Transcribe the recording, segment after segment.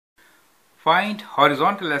Find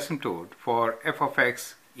horizontal asymptote for f of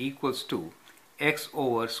x equals to x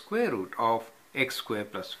over square root of x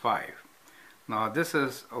squared plus 5. Now this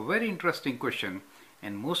is a very interesting question,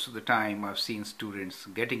 and most of the time I've seen students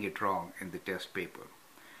getting it wrong in the test paper.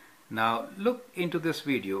 Now look into this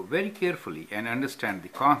video very carefully and understand the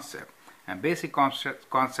concept. And basic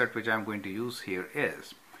concept which I'm going to use here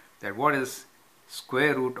is that what is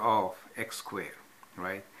square root of x squared,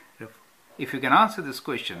 right? If you can answer this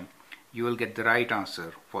question, you will get the right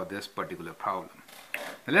answer for this particular problem.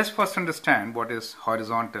 Now let's first understand what is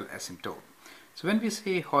horizontal asymptote. So when we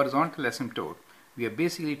say horizontal asymptote, we are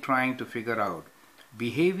basically trying to figure out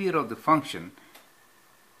behavior of the function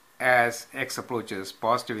as x approaches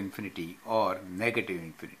positive infinity or negative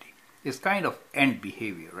infinity. It's kind of end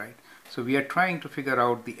behavior, right? So we are trying to figure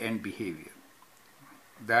out the end behavior.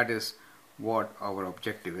 That is what our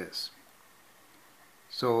objective is.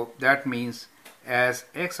 So that means as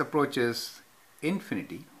x approaches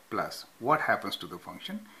infinity plus, what happens to the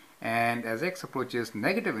function, and as x approaches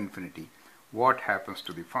negative infinity, what happens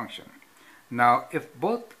to the function. Now if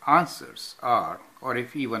both answers are, or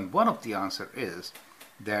if even one of the answer is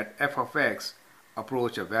that f of x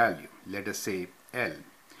approach a value, let us say L,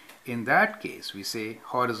 in that case we say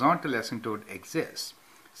horizontal asymptote exists,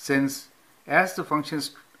 since as the function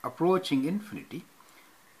is approaching infinity,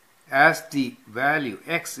 as the value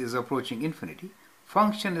x is approaching infinity,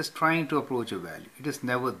 function is trying to approach a value. It is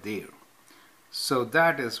never there. So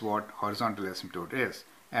that is what horizontal asymptote is,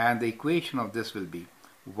 and the equation of this will be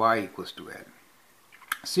y equals to L.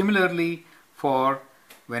 Similarly, for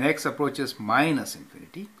when x approaches minus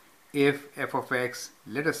infinity, if f of x,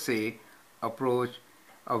 let us say, approach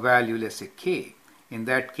a value, let's say k, in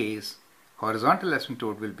that case horizontal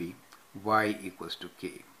asymptote will be y equals to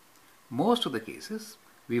k. Most of the cases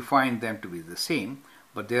we find them to be the same,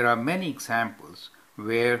 but there are many examples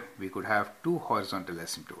where we could have two horizontal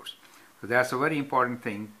asymptotes. So that's a very important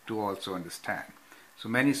thing to also understand. So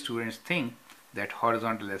many students think that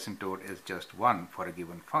horizontal asymptote is just one for a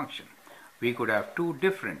given function. We could have two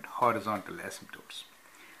different horizontal asymptotes.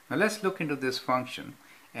 Now let's look into this function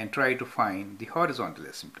and try to find the horizontal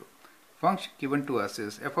asymptote. Function given to us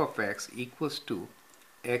is f of x equals to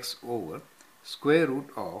x over square root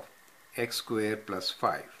of x squared plus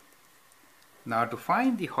 5. Now to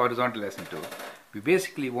find the horizontal asymptote, we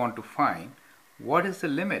basically want to find what is the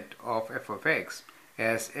limit of f of x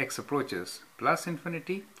as x approaches plus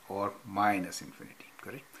infinity or minus infinity,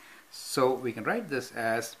 correct? So we can write this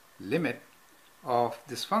as limit of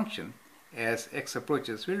this function as x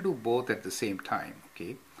approaches. We'll do both at the same time,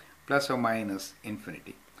 okay? Plus or minus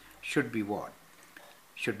infinity should be what?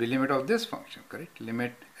 Should be limit of this function, correct?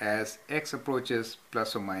 Limit as x approaches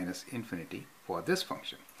plus or minus infinity for this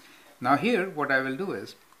function. Now here what I will do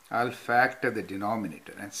is I'll factor the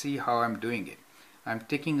denominator and see how I'm doing it. I'm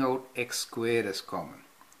taking out x squared as common.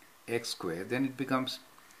 X squared, then it becomes,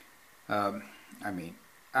 I'm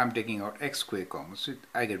taking out x squared common. So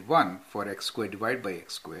I get 1 for x squared divided by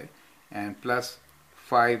x squared and plus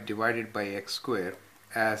 5 divided by x squared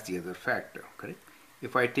as the other factor, correct?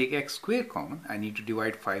 If I take x squared common, I need to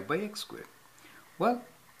divide 5 by x squared. Well,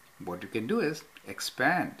 what you can do is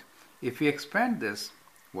expand. If you expand this,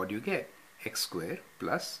 what do you get? X squared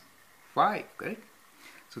plus 5, correct?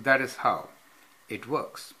 So that is how it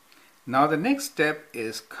works. Now the next step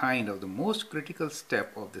is kind of the most critical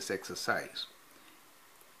step of this exercise.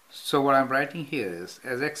 So what I'm writing here is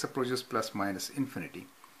as x approaches plus minus infinity,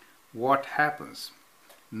 what happens?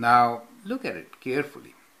 Now look at it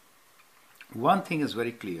carefully. One thing is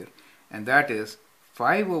very clear, and that is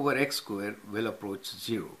 5 over x squared will approach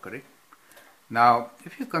 0, correct? Now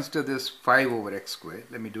if you consider this 5 over x squared,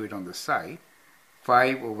 let me do it on the side,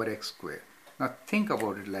 5 over x squared. Now think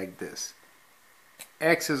about it like this.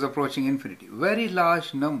 X is approaching infinity, very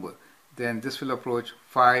large number, then this will approach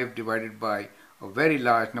 5 divided by a very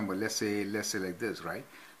large number, let's say like this, right?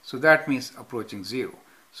 So that means approaching 0.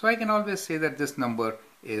 So I can always say that this number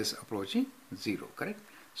is approaching 0, correct?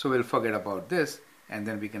 So we'll forget about this, and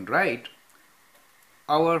then we can write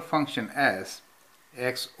our function as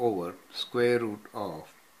x over square root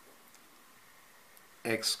of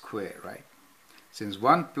x squared, right? Since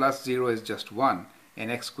 1 plus 0 is just 1, and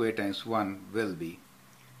x squared times 1 will be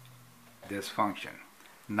this function.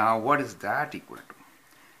 Now what is that equal to?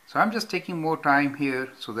 So I'm just taking more time here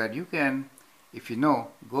so that you can, if you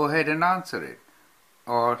know, go ahead and answer it,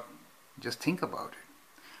 or just think about it.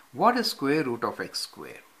 What is square root of x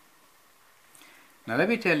squared? Now let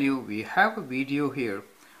me tell you, we have a video here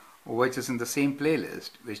which is in the same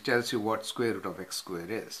playlist which tells you what square root of x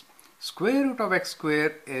squared is. Square root of x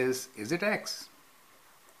squared is it x?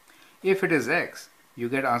 If it is x, you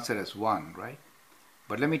get answer as 1, right?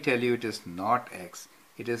 But let me tell you, it is not x.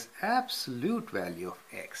 It is absolute value of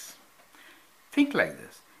x. Think like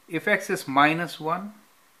this. If x is minus 1,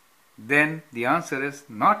 then the answer is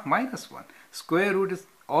not minus 1. Square root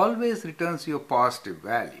always returns you a positive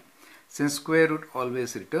value. Since square root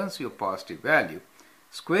always returns you a positive value,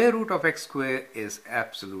 square root of x squared is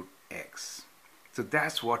absolute x. So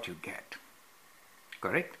that's what you get.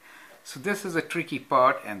 Correct? So this is a tricky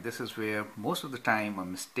part, and this is where most of the time a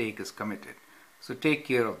mistake is committed. So take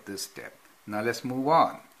care of this step. Now let's move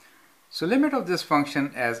on. So limit of this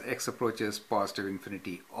function as x approaches positive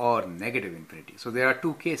infinity or negative infinity. So there are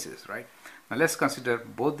two cases, right? Now let's consider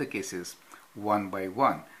both the cases one by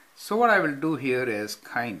one. So what I will do here is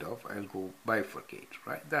I'll go bifurcate,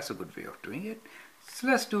 right? That's a good way of doing it. So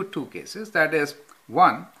let's do two cases. That is,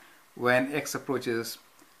 one, when x approaches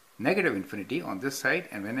negative infinity on this side,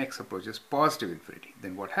 and when x approaches positive infinity,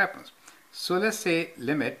 then what happens? So let's say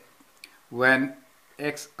limit when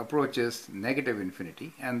x approaches negative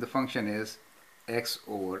infinity and the function is x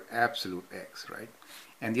over absolute x, right?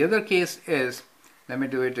 And the other case is, let me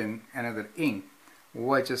do it in another ink,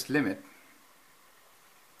 which is limit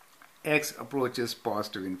x approaches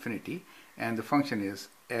positive infinity and the function is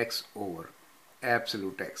x over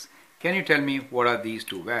absolute x. Can you tell me what are these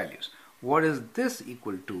two values? What is this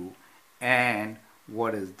equal to and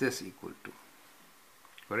what is this equal to?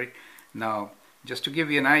 Correct? Now, just to give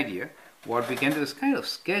you an idea, what we can do is kind of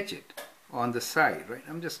sketch it on the side, right?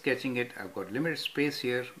 I'm just sketching it. I've got limited space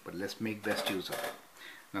here, but let's make best use of it.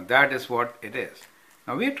 Now that is what it is.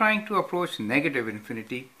 Now we're trying to approach negative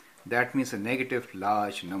infinity. That means a negative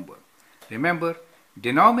large number. Remember,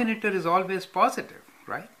 denominator is always positive,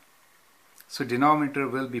 right? So denominator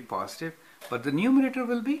will be positive, but the numerator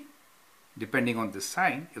will be, depending on the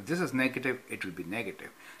sign, if this is negative, it will be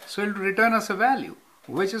negative. So it will return us a value,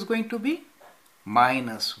 which is going to be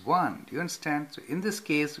minus 1. Do you understand? So in this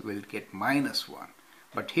case, we'll get minus 1.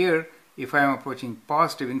 But here, if I am approaching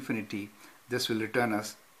positive infinity, this will return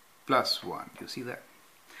us plus 1. You see that?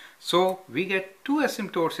 So we get two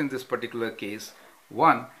asymptotes in this particular case.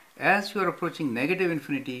 One, as you are approaching negative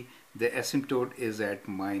infinity, the asymptote is at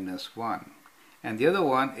minus 1. And the other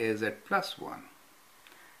one is at plus 1.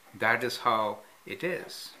 That is how it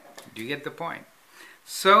is. Do you get the point?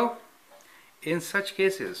 So in such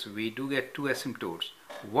cases, we do get two asymptotes.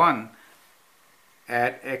 One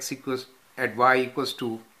at y equals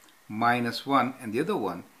to minus 1, and the other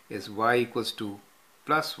one is y equals to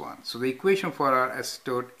plus 1. So the equation for our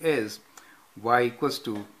asymptote is y equals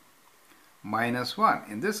to minus 1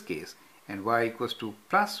 in this case, and y equals to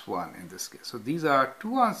plus 1 in this case. So these are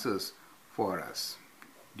two answers for us.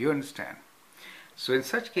 Do you understand? So in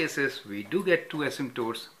such cases, we do get two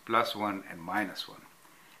asymptotes, plus 1 and minus 1.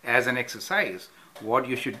 As an exercise, what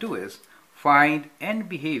you should do is find end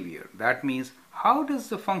behavior. That means, how does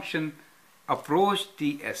the function approach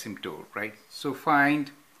the asymptote, right? So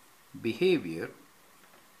find behavior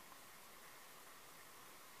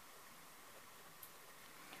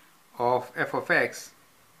of f of x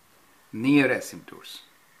near asymptotes.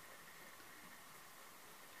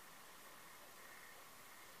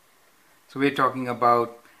 So we're talking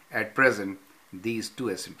about, at present, these two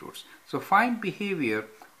asymptotes. So find behavior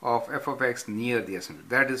of f of x near the asymptote.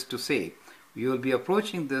 That is to say, you will be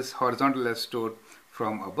approaching this horizontal asymptote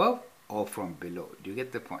from above or from below. Do you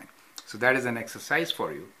get the point? So that is an exercise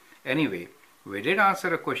for you. Anyway, we did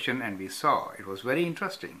answer a question and we saw it was very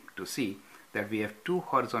interesting to see that we have two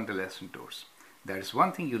horizontal asymptotes. That is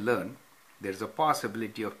one thing you learn. There is a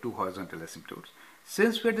possibility of two horizontal asymptotes.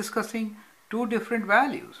 Since we're discussing two different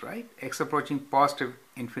values, right? X approaching positive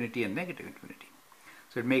infinity and negative infinity.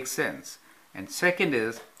 So it makes sense. And second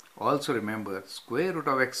is, also remember, square root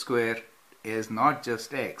of x squared is not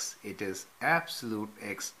just x, it is absolute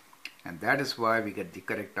x. And that is why we get the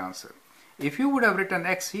correct answer. If you would have written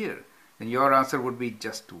x here, then your answer would be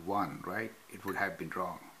just 1, right? It would have been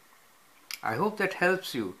wrong. I hope that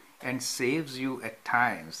helps you and saves you at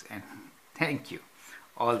times. And thank you.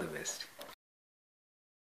 All the best.